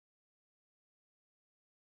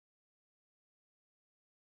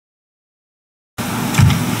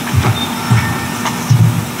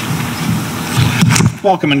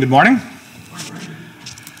Welcome and good morning.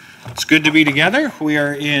 It's good to be together. We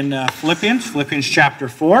are in Philippians chapter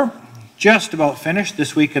 4. Just about finished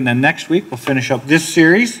this week, and then next week we'll finish up this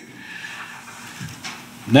series.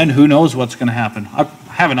 And then who knows what's going to happen. I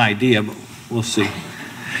have an idea, but we'll see.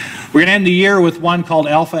 We're going to end the year with one called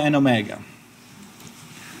Alpha and Omega.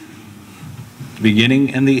 The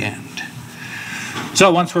beginning and the end.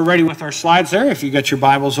 So once we're ready with our slides there, if you got your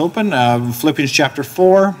Bibles open, Philippians chapter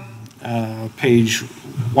 4, page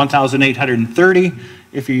 1830,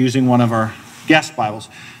 if you're using one of our guest Bibles.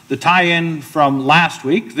 The tie-in from last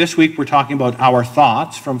week, this week we're talking about our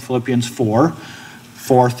thoughts from Philippians 4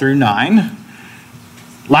 through 9.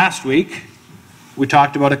 Last week we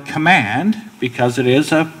talked about a command because it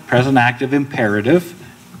is a present active imperative.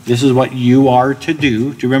 This is what you are to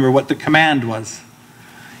do. Do you remember what the command was?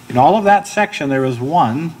 In all of that section there was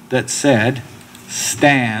one that said,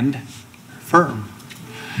 stand firm.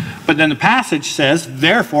 But then the passage says,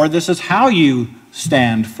 therefore, this is how you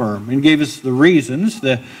stand firm. And gave us the reasons,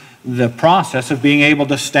 the process of being able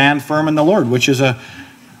to stand firm in the Lord, which is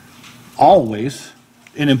always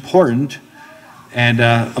an important and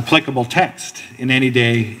applicable text in any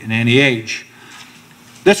day, in any age.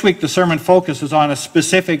 This week the sermon focuses on a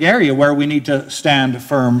specific area where we need to stand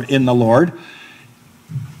firm in the Lord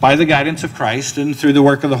by the guidance of Christ and through the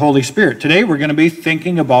work of the Holy Spirit. Today we're going to be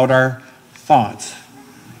thinking about our thoughts.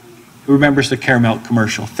 Who remembers the caramel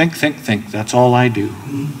commercial? Think, think, think. That's all I do.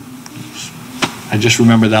 I just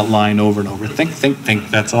remember that line over and over. Think, think, think.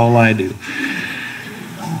 That's all I do.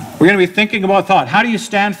 We're going to be thinking about thought. How do you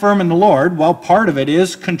stand firm in the Lord? Well, part of it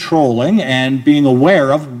is controlling and being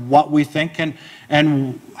aware of what we think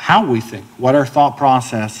and how we think, what our thought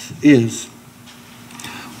process is.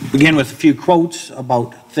 We'll begin with a few quotes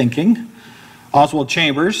about thinking. Oswald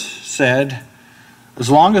Chambers said, as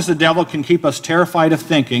long as the devil can keep us terrified of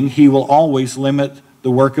thinking, he will always limit the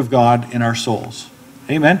work of God in our souls.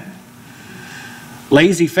 Amen.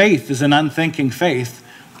 Lazy faith is an unthinking faith.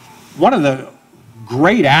 One of the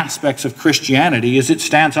great aspects of Christianity is it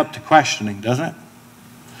stands up to questioning, doesn't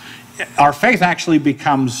it? Our faith actually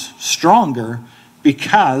becomes stronger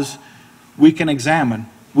because we can examine,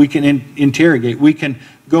 we can interrogate, we can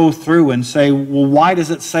go through and say, well, why does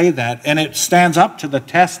it say that? And it stands up to the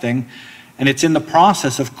testing. And it's in the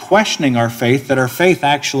process of questioning our faith that our faith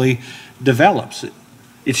actually develops.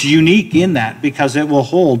 It's unique in that because it will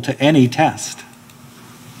hold to any test.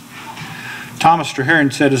 Thomas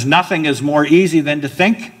Traherne said, as nothing is more easy than to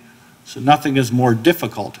think, so nothing is more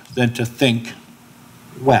difficult than to think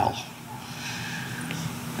well.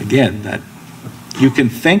 Again, that you can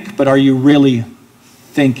think, but are you really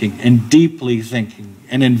thinking and deeply thinking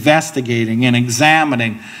and investigating and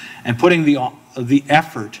examining and putting the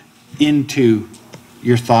effort into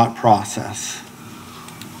your thought process?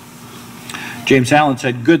 James Allen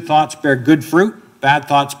said, good thoughts bear good fruit, bad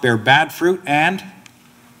thoughts bear bad fruit, and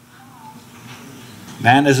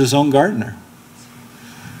man is his own gardener.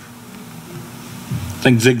 I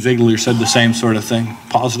think Zig Ziglar said the same sort of thing.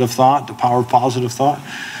 Positive thought, the power of positive thought.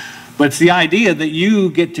 But it's the idea that you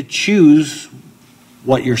get to choose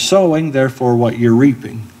what you're sowing, therefore what you're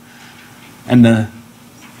reaping. And the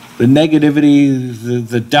negativity,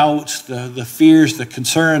 the doubts, the fears, the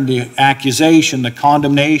concern, the accusation, the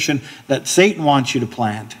condemnation that Satan wants you to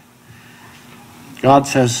plant. God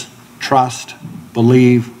says, trust,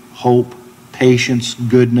 believe, hope, patience,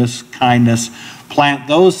 goodness, kindness. Plant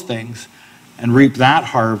those things and reap that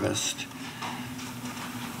harvest.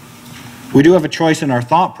 We do have a choice in our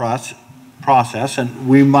thought process, and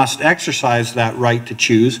we must exercise that right to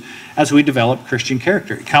choose as we develop Christian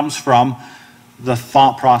character. It comes from the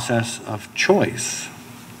thought process of choice.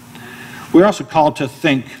 We're also called to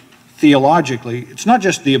think theologically. It's not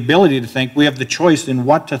just the ability to think, we have the choice in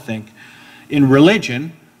what to think. In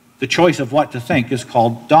religion, the choice of what to think is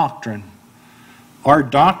called doctrine. Our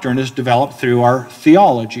doctrine is developed through our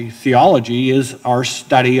theology. Theology is our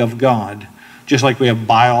study of God. Just like we have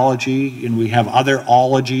biology and we have other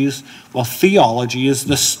ologies, well, theology is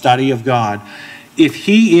the study of God. If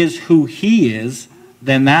He is who He is,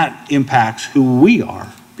 then that impacts who we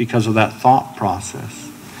are because of that thought process.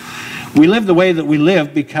 We live the way that we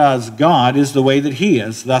live because God is the way that He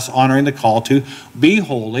is, thus honoring the call to be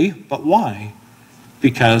holy. But why?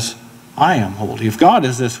 Because I am holy. If God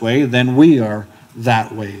is this way, then we are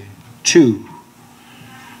that way too.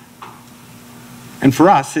 And for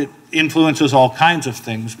us, it influences all kinds of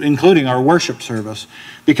things, including our worship service.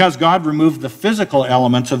 Because God removed the physical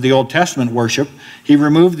elements of the Old Testament worship, He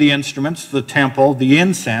removed the instruments, the temple, the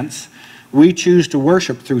incense. We choose to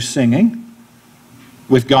worship through singing,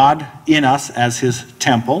 with God in us as His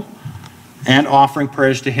temple, and offering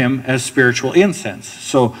prayers to him as spiritual incense.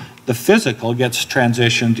 So the physical gets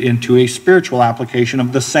transitioned into a spiritual application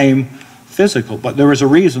of the same physical, but there was a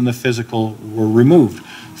reason the physical were removed.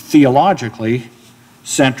 Theologically,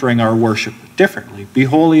 centering our worship differently. Be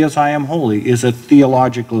holy as I am holy is a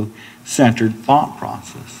theologically centered thought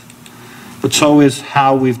process. But so is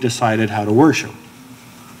how we've decided how to worship.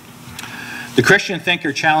 The Christian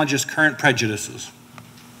thinker challenges current prejudices.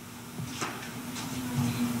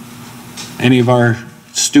 Any of our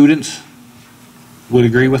students would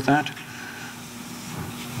agree with that?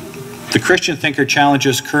 The Christian thinker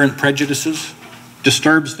challenges current prejudices,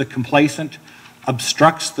 disturbs the complacent,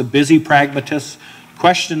 obstructs the busy pragmatists,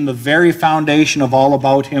 questions the very foundation of all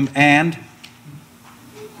about him, and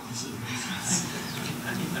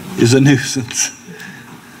is a nuisance.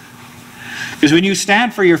 Because when you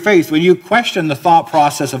stand for your faith, when you question the thought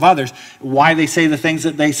process of others, why they say the things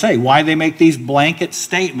that they say, why they make these blanket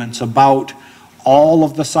statements about all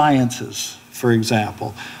of the sciences, for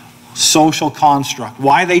example, social construct,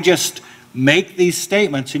 why they just make these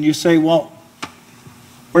statements, and you say, well,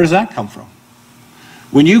 where does that come from?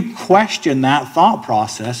 When you question that thought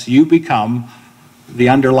process, you become the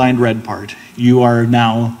underlined red part. You are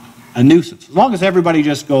now a nuisance. As long as everybody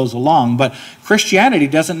just goes along, but Christianity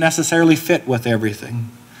doesn't necessarily fit with everything,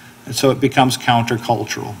 and so it becomes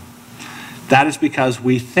countercultural. That is because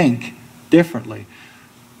we think differently.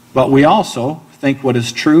 But we also think what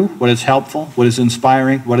is true, what is helpful, what is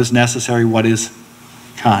inspiring, what is necessary, what is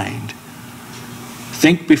kind.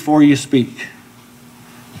 Think before you speak.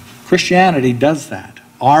 Christianity does that.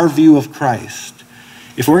 Our view of Christ.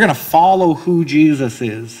 If we're going to follow who Jesus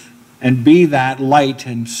is and be that light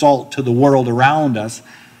and salt to the world around us,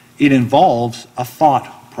 it involves a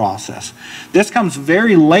thought process. This comes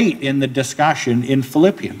very late in the discussion in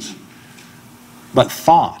Philippians. But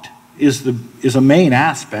thought is a main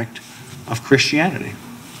aspect of Christianity.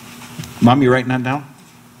 Mom, you writing that down?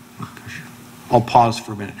 I'll pause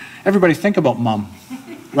for a minute. Everybody think about Mom.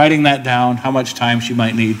 Writing that down, how much time she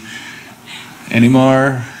might need. Any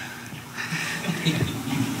more?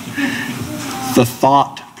 The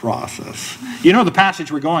thought process. You know the passage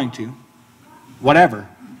we're going to. Whatever.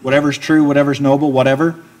 Whatever's true, whatever's noble,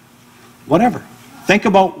 whatever. Whatever. Think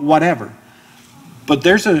about whatever. But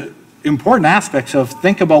there's important aspects of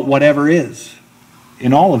think about whatever is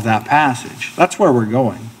in all of that passage. That's where we're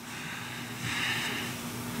going.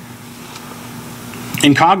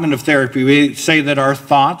 In cognitive therapy, we say that our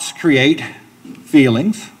thoughts create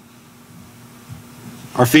feelings.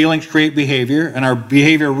 Our feelings create behavior, and our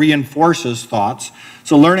behavior reinforces thoughts.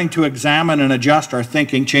 So learning to examine and adjust our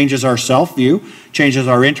thinking changes our self-view, changes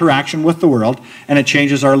our interaction with the world, and it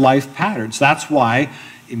changes our life patterns. That's why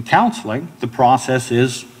in counseling, the process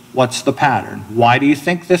is, what's the pattern? Why do you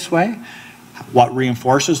think this way? What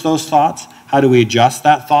reinforces those thoughts? How do we adjust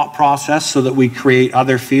that thought process so that we create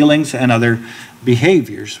other feelings and other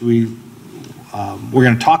behaviors? We're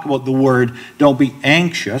going to talk about the word, don't be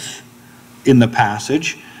anxious, in the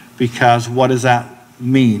passage, because what does that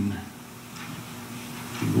mean?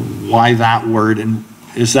 Why that word, and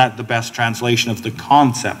is that the best translation of the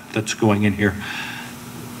concept that's going in here?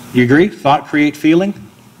 You agree? Thought create feeling?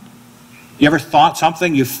 You ever thought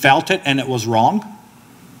something, you felt it, and it was wrong?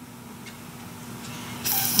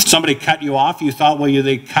 Somebody cut you off, you thought, well,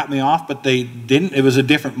 they cut me off, but they didn't. It was a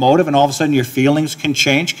different motive, and all of a sudden your feelings can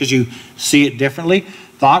change because you see it differently.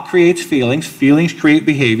 Thought creates feelings. Feelings create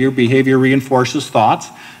behavior. Behavior reinforces thoughts.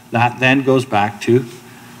 That then goes back to...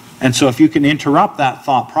 And so if you can interrupt that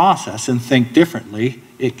thought process and think differently,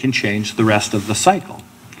 it can change the rest of the cycle.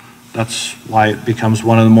 That's why it becomes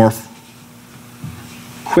one of the more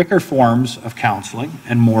quicker forms of counseling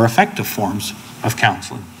and more effective forms of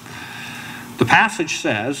counseling. The passage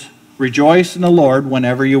says, rejoice in the Lord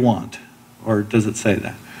whenever you want. Or does it say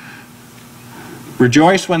that?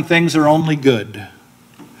 Rejoice when things are only good.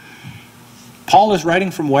 Paul is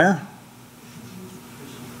writing from where?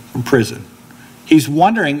 From prison. He's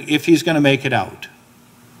wondering if he's going to make it out.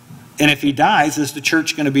 And if he dies, is the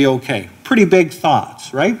church going to be okay? Pretty big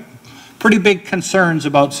thoughts, right? Pretty big concerns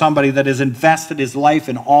about somebody that has invested his life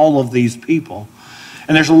in all of these people.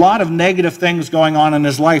 And there's a lot of negative things going on in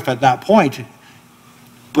his life at that point.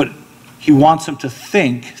 But he wants them to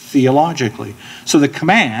think theologically. So the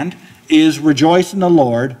command is rejoice in the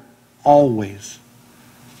Lord always.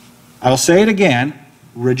 I'll say it again,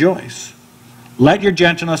 rejoice. Let your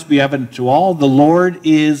gentleness be evident to all. The Lord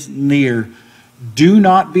is near. Do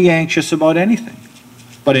not be anxious about anything,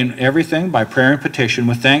 but in everything, by prayer and petition,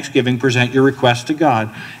 with thanksgiving, present your requests to God.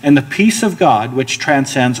 And the peace of God, which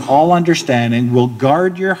transcends all understanding, will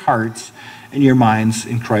guard your hearts and your minds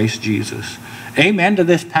in Christ Jesus. Amen to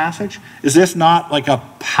this passage? Is this not like a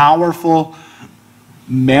powerful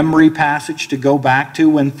memory passage to go back to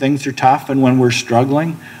when things are tough and when we're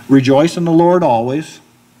struggling? Rejoice in the Lord always.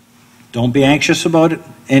 Don't be anxious about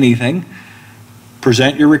anything.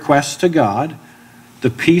 Present your requests to God. The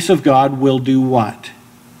peace of God will do what?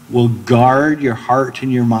 Will guard your heart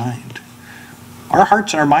and your mind. Our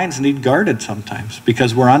hearts and our minds need guarded sometimes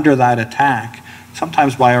because we're under that attack,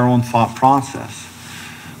 sometimes by our own thought process.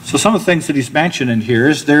 So some of the things that he's mentioned in here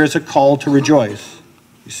is there is a call to rejoice.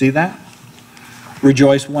 You see that?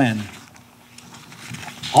 Rejoice when?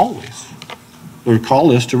 Always. The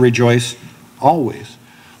call is to rejoice always.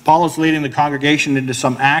 Paul is leading the congregation into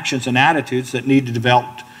some actions and attitudes that need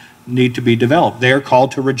to be developed. They are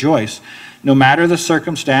called to rejoice. No matter the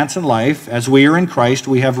circumstance in life, as we are in Christ,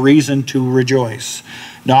 we have reason to rejoice.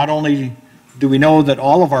 Not only do we know that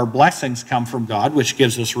all of our blessings come from God, which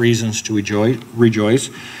gives us reasons to rejoice,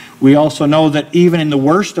 we also know that even in the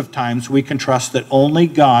worst of times, we can trust that only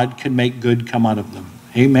God can make good come out of them.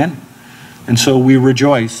 Amen? And so we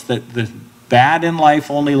rejoice that the bad in life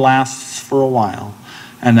only lasts for a while,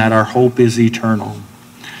 and that our hope is eternal.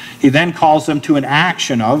 He then calls them to an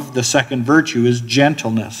action of, the second virtue is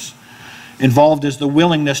gentleness. Involved is the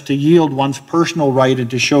willingness to yield one's personal right and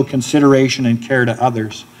to show consideration and care to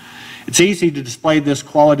others. It's easy to display this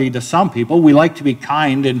quality to some people. We like to be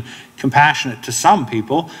kind and compassionate to some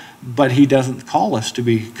people, but he doesn't call us to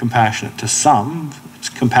be compassionate to some. It's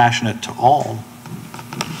compassionate to all.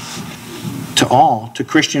 To all. To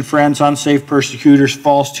Christian friends, unsaved persecutors,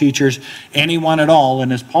 false teachers, anyone at all.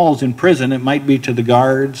 And as Paul's in prison, it might be to the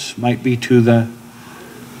guards, might be to the...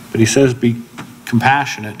 But he says be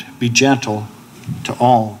compassionate, be gentle to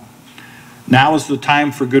all. Now is the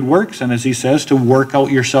time for good works, and as he says, to work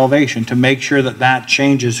out your salvation, to make sure that that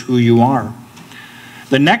changes who you are.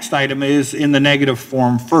 The next item is in the negative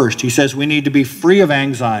form first. He says we need to be free of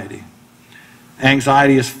anxiety.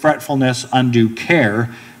 Anxiety is fretfulness, undue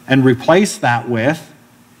care, and replace that with,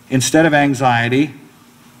 instead of anxiety,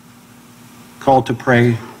 called to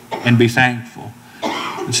pray and be thankful.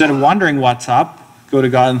 Instead of wondering what's up, go to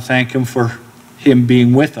God and thank him for him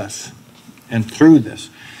being with us and through this.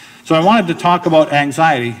 So I wanted to talk about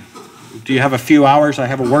anxiety. Do you have a few hours? I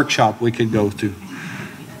have a workshop we could go to.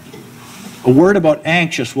 A word about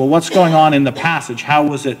anxious. Well, what's going on in the passage? How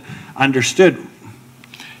was it understood?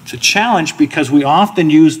 It's a challenge because we often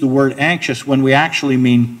use the word anxious when we actually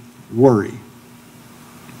mean worry.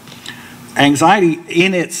 Anxiety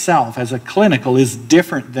in itself as a clinical is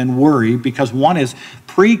different than worry because one is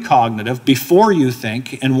precognitive, before you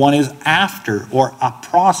think, and one is after, or a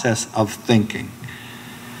process of thinking.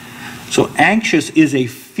 So anxious is a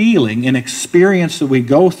feeling, an experience that we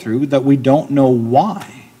go through that we don't know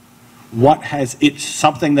why. It's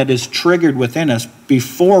something that is triggered within us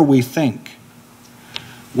before we think.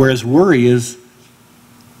 Whereas worry is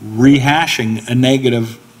rehashing a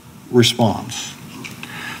negative response.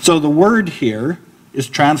 So the word here is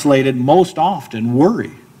translated most often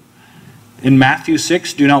worry. In Matthew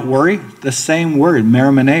 6, do not worry, the same word,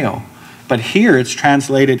 merimeneo. But here it's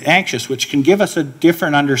translated anxious, which can give us a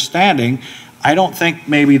different understanding. I don't think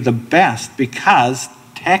maybe the best, because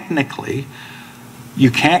technically you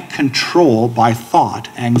can't control by thought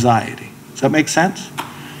anxiety. Does that make sense?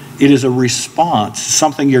 It is a response,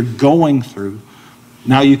 something you're going through.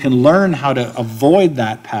 Now you can learn how to avoid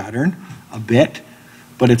that pattern a bit,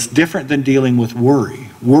 but it's different than dealing with worry.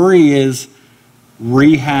 Worry is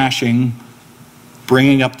rehashing,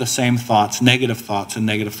 bringing up the same thoughts, and negative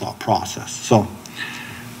thought process. So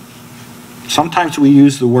sometimes we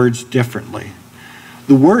use the words differently.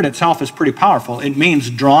 The word itself is pretty powerful. It means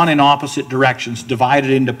drawn in opposite directions,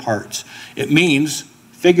 divided into parts. It means,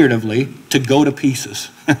 figuratively, to go to pieces.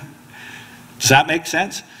 Does that make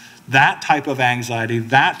sense? That type of anxiety,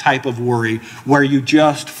 that type of worry, where you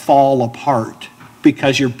just fall apart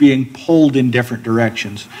because you're being pulled in different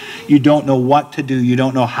directions. You don't know what to do. You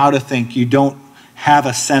don't know how to think. You don't have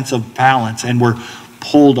a sense of balance, and we're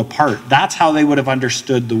pulled apart. That's how they would have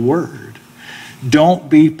understood the word.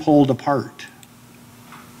 Don't be pulled apart.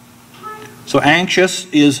 So anxious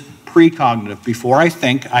is precognitive. Before I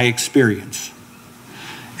think, I experience.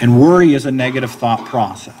 And worry is a negative thought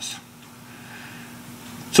process.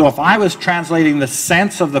 So if I was translating the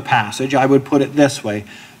sense of the passage, I would put it this way.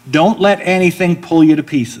 Don't let anything pull you to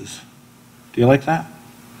pieces. Do you like that?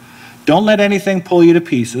 Don't let anything pull you to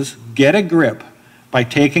pieces. Get a grip by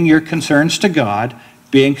taking your concerns to God,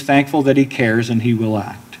 being thankful that he cares and he will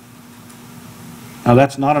act. Now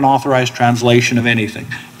that's not an authorized translation of anything.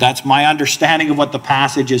 That's my understanding of what the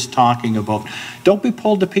passage is talking about. Don't be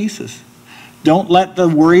pulled to pieces. Don't let the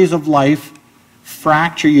worries of life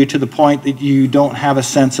fracture you to the point that you don't have a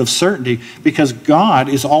sense of certainty, because God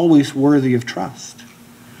is always worthy of trust.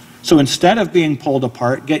 So instead of being pulled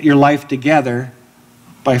apart, get your life together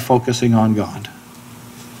by focusing on God.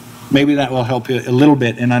 Maybe that will help you a little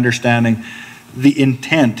bit in understanding the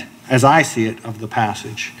intent, as I see it, of the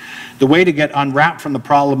passage. The way to get unwrapped from the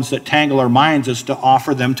problems that tangle our minds is to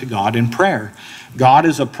offer them to God in prayer. God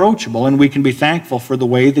is approachable, and we can be thankful for the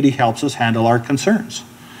way that he helps us handle our concerns.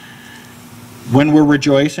 When we're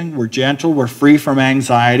rejoicing, we're gentle, we're free from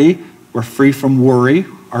anxiety, we're free from worry,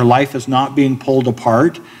 our life is not being pulled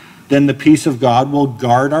apart, then the peace of God will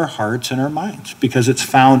guard our hearts and our minds, because it's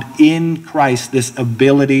found in Christ, this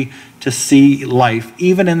ability to see life,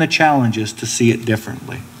 even in the challenges, to see it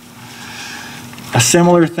differently. A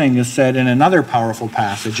similar thing is said in another powerful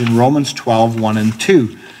passage in Romans 12:1 and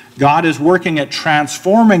 2. God is working at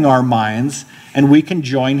transforming our minds, and we can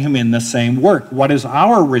join him in the same work. What is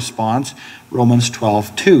our response? Romans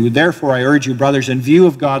 12:2. Therefore, I urge you, brothers, in view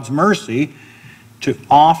of God's mercy, to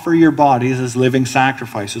offer your bodies as living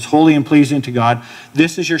sacrifices, holy and pleasing to God.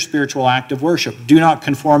 This is your spiritual act of worship. Do not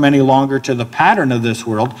conform any longer to the pattern of this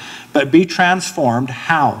world, but be transformed.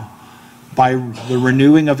 How? By the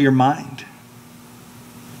renewing of your mind.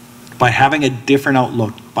 By having a different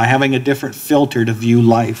outlook, by having a different filter to view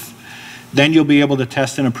life. Then you'll be able to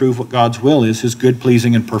test and approve what God's will is, his good,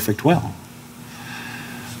 pleasing, and perfect will.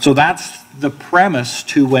 So that's the premise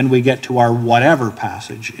to when we get to our whatever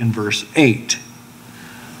passage in verse 8.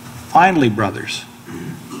 Finally, brothers,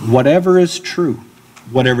 whatever is true,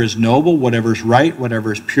 whatever is noble, whatever is right,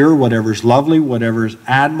 whatever is pure, whatever is lovely, whatever is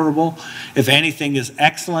admirable, if anything is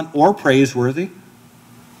excellent or praiseworthy,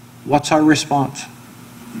 what's our response?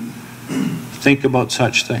 Think about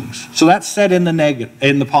such things. So that's said in the negative,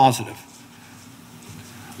 in the positive.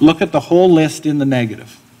 Look at the whole list in the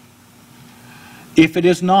negative. If it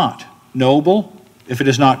is not noble, if it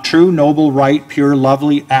is not true, noble, right, pure,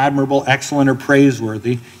 lovely, admirable, excellent, or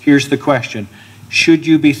praiseworthy, here's the question. Should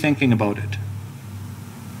you be thinking about it?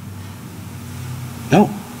 No.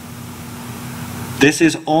 This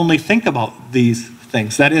is only think about these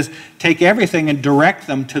things. That is, take everything and direct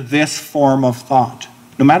them to this form of thought.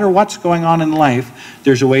 No matter what's going on in life,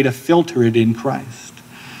 there's a way to filter it in Christ.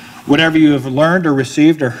 Whatever you have learned or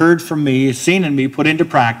received or heard from me, seen in me, put into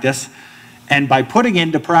practice, and by putting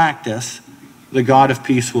into practice, the God of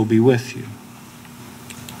peace will be with you.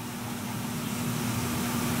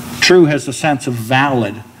 True has the sense of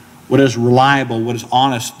valid, what is reliable, what is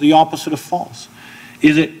honest, the opposite of false.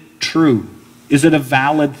 Is it true? Is it a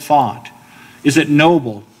valid thought? Is it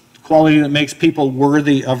noble, quality that makes people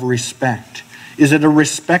worthy of respect? Is it a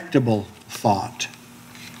respectable thought?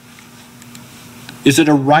 Is it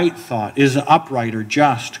a right thought? Is it upright or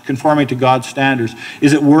just, conforming to God's standards?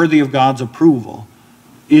 Is it worthy of God's approval?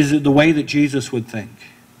 Is it the way that Jesus would think?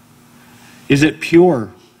 Is it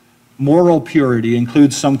pure? Moral purity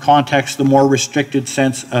includes some context, the more restricted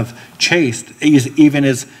sense of chaste, even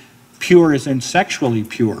as pure as in sexually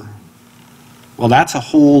pure. Well, that's a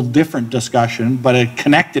whole different discussion, but a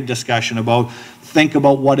connected discussion about, think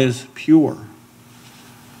about what is pure.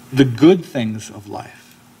 The good things of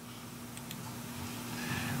life.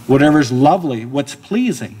 Whatever's lovely, what's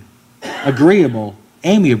pleasing, agreeable,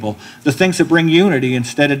 amiable, the things that bring unity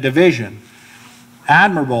instead of division.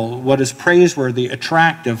 Admirable, what is praiseworthy,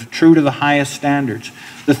 attractive, true to the highest standards.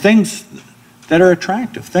 The things that are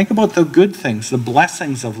attractive. Think about the good things, the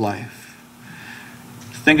blessings of life.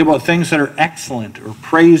 Think about things that are excellent or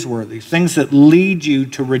praiseworthy, things that lead you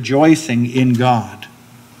to rejoicing in God.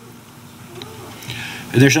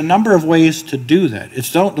 There's a number of ways to do that.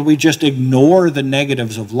 It's not that we just ignore the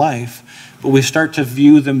negatives of life, but we start to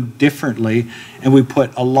view them differently, and we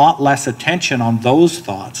put a lot less attention on those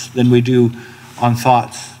thoughts than we do on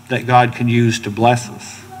thoughts that God can use to bless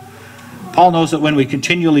us. Paul knows that when we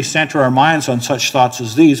continually center our minds on such thoughts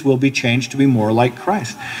as these, we'll be changed to be more like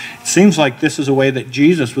Christ. It seems like this is a way that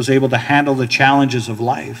Jesus was able to handle the challenges of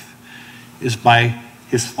life, is by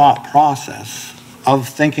his thought process of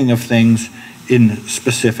thinking of things in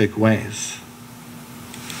specific ways.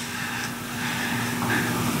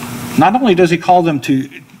 Not only does he call them to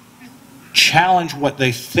challenge what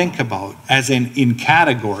they think about, as in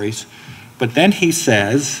categories, but then he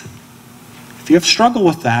says, if you have struggled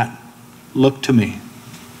with that, look to me.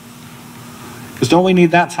 Because don't we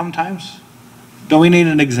need that sometimes? Don't we need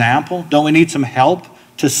an example? Don't we need some help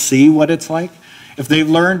to see what it's like? If they've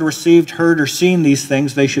learned, received, heard, or seen these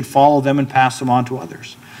things, they should follow them and pass them on to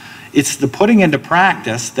others. It's the putting into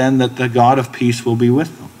practice, then, that the God of peace will be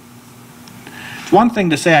with them. It's one thing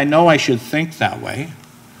to say, I know I should think that way,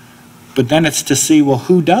 but then it's to see, well,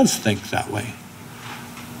 who does think that way?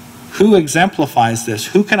 Who exemplifies this?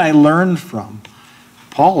 Who can I learn from?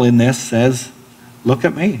 Paul in this says, look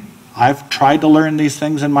at me. I've tried to learn these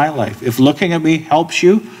things in my life. If looking at me helps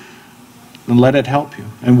you, then let it help you.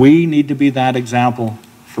 And we need to be that example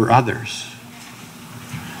for others.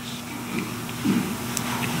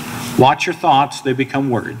 Watch your thoughts, they become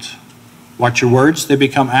words. Watch your words, they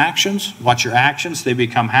become actions. Watch your actions, they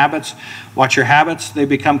become habits. Watch your habits, they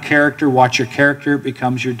become character. Watch your character, it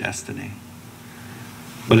becomes your destiny.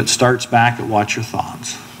 But it starts back at watch your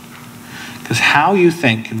thoughts. Because how you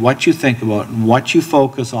think and what you think about and what you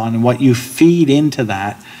focus on and what you feed into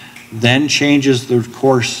that then changes the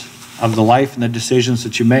course of the life and the decisions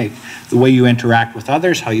that you make. The way you interact with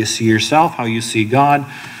others, how you see yourself, how you see God,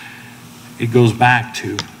 it goes back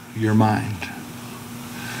to your mind.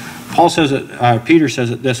 Paul says it, Peter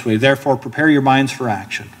says it this way, therefore prepare your minds for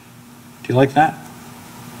action. Do you like that?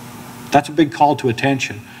 That's a big call to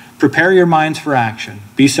attention. Prepare your minds for action.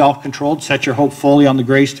 Be self-controlled. Set your hope fully on the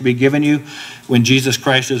grace to be given you when Jesus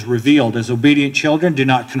Christ is revealed. As obedient children, do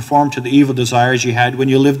not conform to the evil desires you had when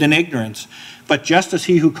you lived in ignorance. But just as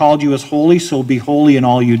he who called you is holy, so be holy in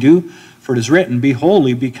all you do. For it is written, be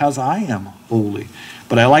holy because I am holy.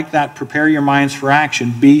 But I like that prepare your minds for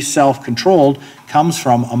action. Be self-controlled comes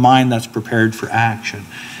from a mind that's prepared for action.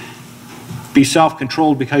 Be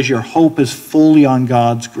self-controlled because your hope is fully on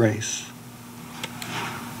God's grace.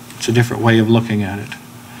 It's a different way of looking at it.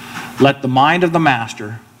 Let the mind of the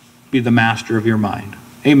master be the master of your mind.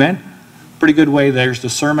 Amen? Pretty good way. There's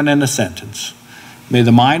the sermon in a sentence. May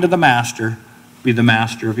the mind of the master be the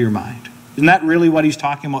master of your mind. Isn't that really what he's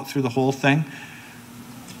talking about through the whole thing?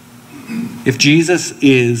 If Jesus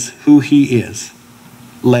is who he is,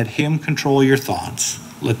 let him control your thoughts.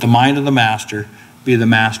 Let the mind of the master be the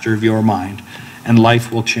master of your mind, and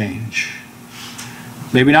life will change.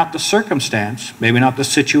 Maybe not the circumstance, maybe not the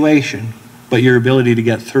situation, but your ability to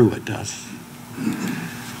get through it does.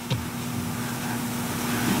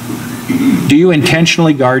 Do you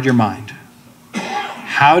intentionally guard your mind?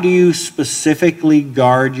 How do you specifically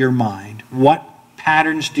guard your mind? What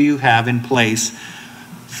patterns do you have in place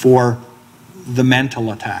for the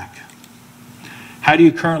mental attack? How do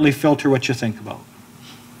you currently filter what you think about?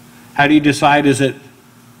 How do you decide, is it,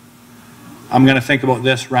 I'm going to think about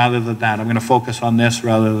this rather than that. I'm going to focus on this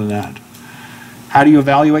rather than that. How do you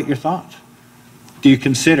evaluate your thoughts? Do you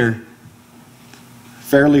consider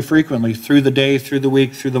fairly frequently through the day, through the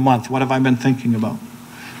week, through the month, what have I been thinking about?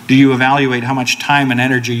 Do you evaluate how much time and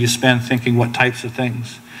energy you spend thinking what types of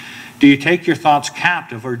things? Do you take your thoughts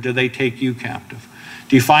captive or do they take you captive?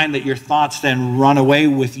 Do you find that your thoughts then run away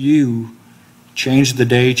with you, change the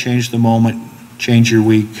day, change the moment, change your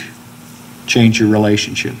week, change your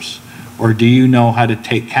relationships? Or do you know how to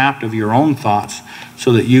take captive your own thoughts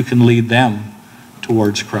so that you can lead them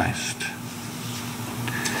towards Christ?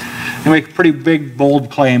 I make a pretty big,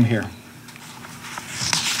 bold claim here.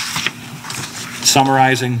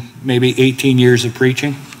 Summarizing maybe 18 years of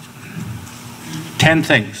preaching. 10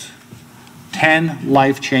 things. 10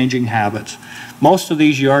 life-changing habits. Most of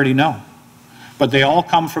these you already know, but they all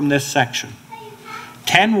come from this section.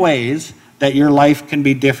 10 ways that your life can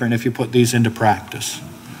be different if you put these into practice.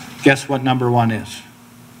 Guess what number 1 is?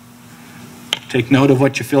 Take note of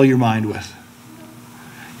what you fill your mind with.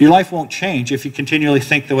 Your life won't change if you continually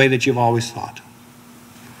think the way that you've always thought.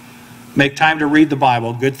 Make time to read the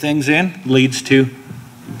Bible. Good things in leads to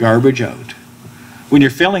garbage out. When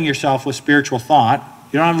you're filling yourself with spiritual thought,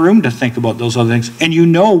 you don't have room to think about those other things. And you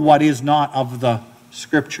know what is not of the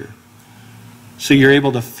Scripture. So you're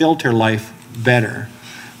able to filter life better.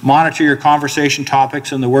 Monitor your conversation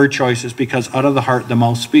topics and the word choices because out of the heart the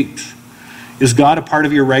mouth speaks. Is God a part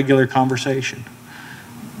of your regular conversation?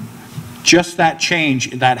 Just that change,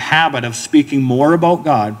 that habit of speaking more about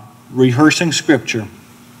God, rehearsing Scripture,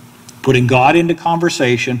 putting God into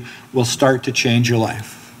conversation will start to change your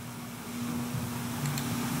life.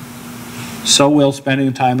 So will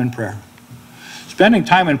spending time in prayer. Spending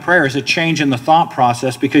time in prayer is a change in the thought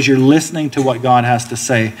process because you're listening to what God has to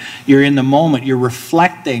say. You're in the moment. You're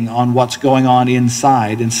reflecting on what's going on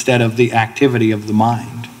inside instead of the activity of the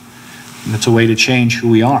mind. And it's a way to change who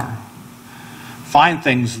we are. Find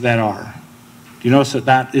things that are. Do you notice that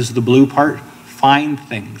that is the blue part? Find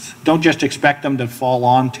things. Don't just expect them to fall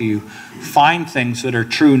onto you. Find things that are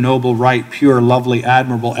true, noble, right, pure, lovely,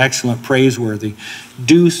 admirable, excellent, praiseworthy.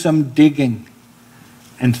 Do some digging.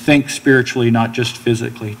 And think spiritually, not just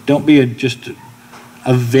physically. Don't be just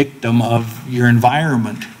a victim of your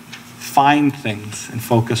environment. Find things and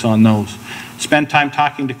focus on those. Spend time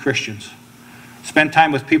talking to Christians. Spend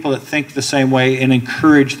time with people that think the same way and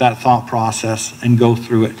encourage that thought process and go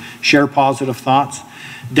through it. Share positive thoughts.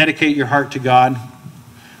 Dedicate your heart to God.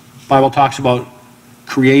 Bible talks about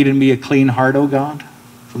create in me a clean heart, O God,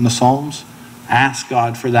 from the Psalms. Ask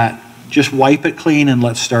God for that. Just wipe it clean and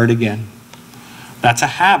let's start again. That's a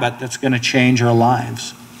habit that's going to change our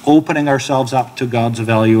lives. Opening ourselves up to God's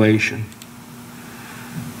evaluation.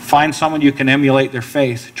 Find someone you can emulate their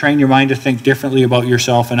faith. Train your mind to think differently about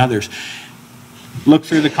yourself and others. Look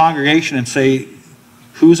through the congregation and say,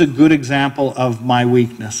 who's a good example of my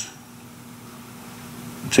weakness?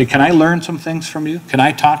 Say, can I learn some things from you? Can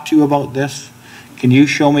I talk to you about this? Can you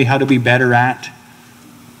show me how to be better at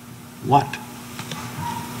what?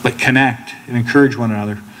 But connect and encourage one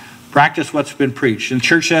another. Practice what's been preached. And the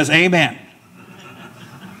church says, amen.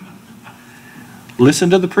 Listen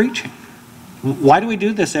to the preaching. Why do we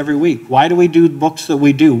do this every week? Why do we do books that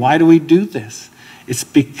we do? Why do we do this? It's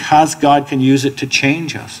because God can use it to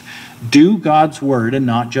change us. Do God's word and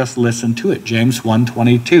not just listen to it. James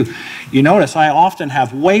 1:22. You notice I often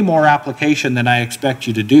have way more application than I expect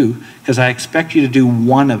you to do because I expect you to do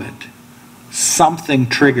one of it. Something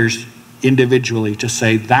triggers individually to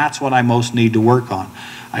say that's what I most need to work on.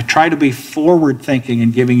 I try to be forward thinking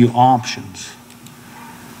and giving you options.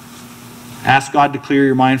 Ask God to clear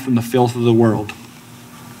your mind from the filth of the world.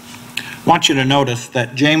 I want you to notice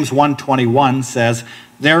that James 1:21 says,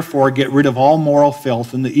 therefore, get rid of all moral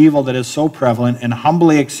filth and the evil that is so prevalent, and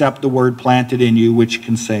humbly accept the word planted in you, which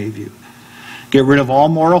can save you. Get rid of all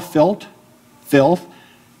moral filth,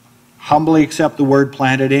 humbly accept the word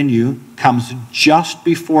planted in you, comes just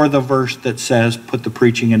before the verse that says, put the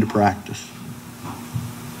preaching into practice.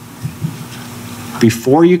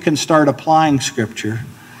 Before you can start applying Scripture,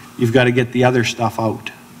 you've got to get the other stuff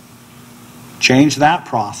out. Change that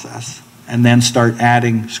process. And then start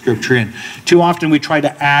adding Scripture in. Too often we try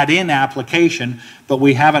to add in application, but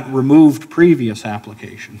we haven't removed previous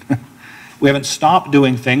application. We haven't stopped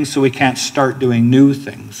doing things, so we can't start doing new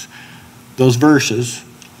things. Those verses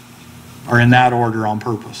are in that order on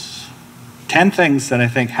purpose. 10 things that I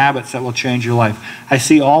think, habits that will change your life. I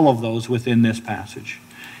see all of those within this passage.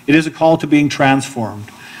 It is a call to being transformed.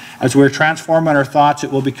 As we're transforming our thoughts,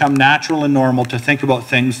 it will become natural and normal to think about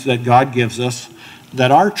things that God gives us that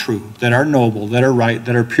are true, that are noble, that are right,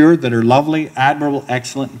 that are pure, that are lovely, admirable,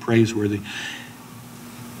 excellent, and praiseworthy.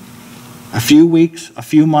 A few weeks, a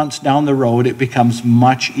few months down the road, it becomes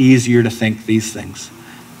much easier to think these things.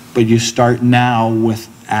 But you start now with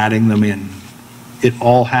adding them in. It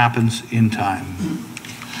all happens in time.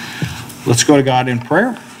 Let's go to God in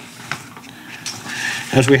prayer.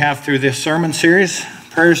 As we have through this sermon series,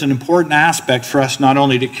 prayer is an important aspect for us not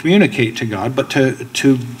only to communicate to God, but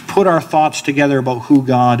to put our thoughts together about who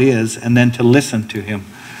God is and then to listen to Him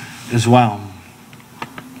as well.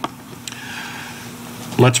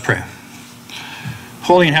 Let's pray.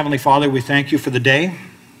 Holy and Heavenly Father, we thank you for the day.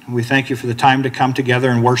 We thank you for the time to come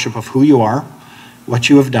together in worship of who you are, what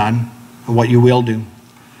you have done, and what you will do.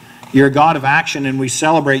 You're a God of action, and we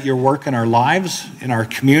celebrate your work in our lives, in our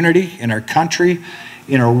community, in our country,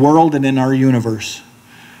 in our world, and in our universe.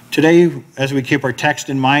 Today, as we keep our text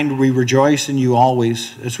in mind, we rejoice in you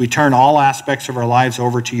always as we turn all aspects of our lives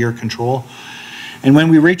over to your control. And when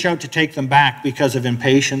we reach out to take them back because of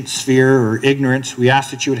impatience, fear, or ignorance, we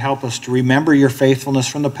ask that you would help us to remember your faithfulness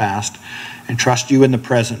from the past and trust you in the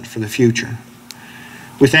present for the future.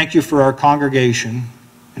 We thank you for our congregation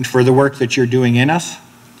and for the work that you're doing in us,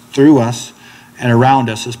 through us, and around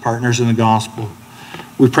us as partners in the gospel.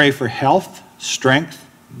 We pray for health, strength,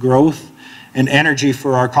 growth, and energy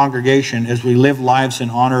for our congregation as we live lives in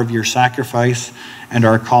honor of your sacrifice and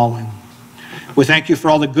our calling. We thank you for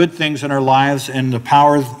all the good things in our lives and the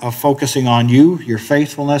power of focusing on you, your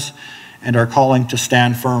faithfulness, and our calling to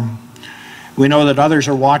stand firm. We know that others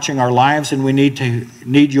are watching our lives, and we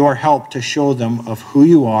need your help to show them of who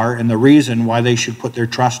you are and the reason why they should put their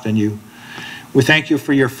trust in you. We thank you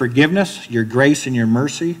for your forgiveness, your grace, and your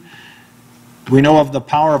mercy. We know of the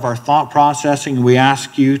power of our thought processing, and we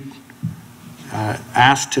ask to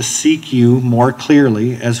seek you more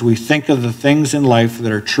clearly as we think of the things in life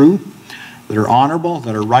that are true, that are honorable,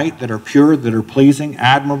 that are right, that are pure, that are pleasing,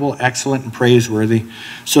 admirable, excellent, and praiseworthy,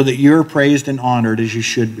 so that you're praised and honored as you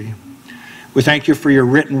should be. We thank you for your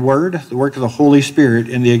written word, the work of the Holy Spirit,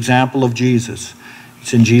 and the example of Jesus.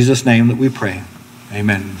 It's in Jesus' name that we pray.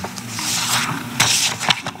 Amen.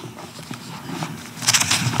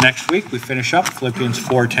 Next week, we finish up Philippians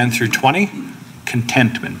 4:10 through 20,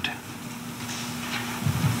 contentment.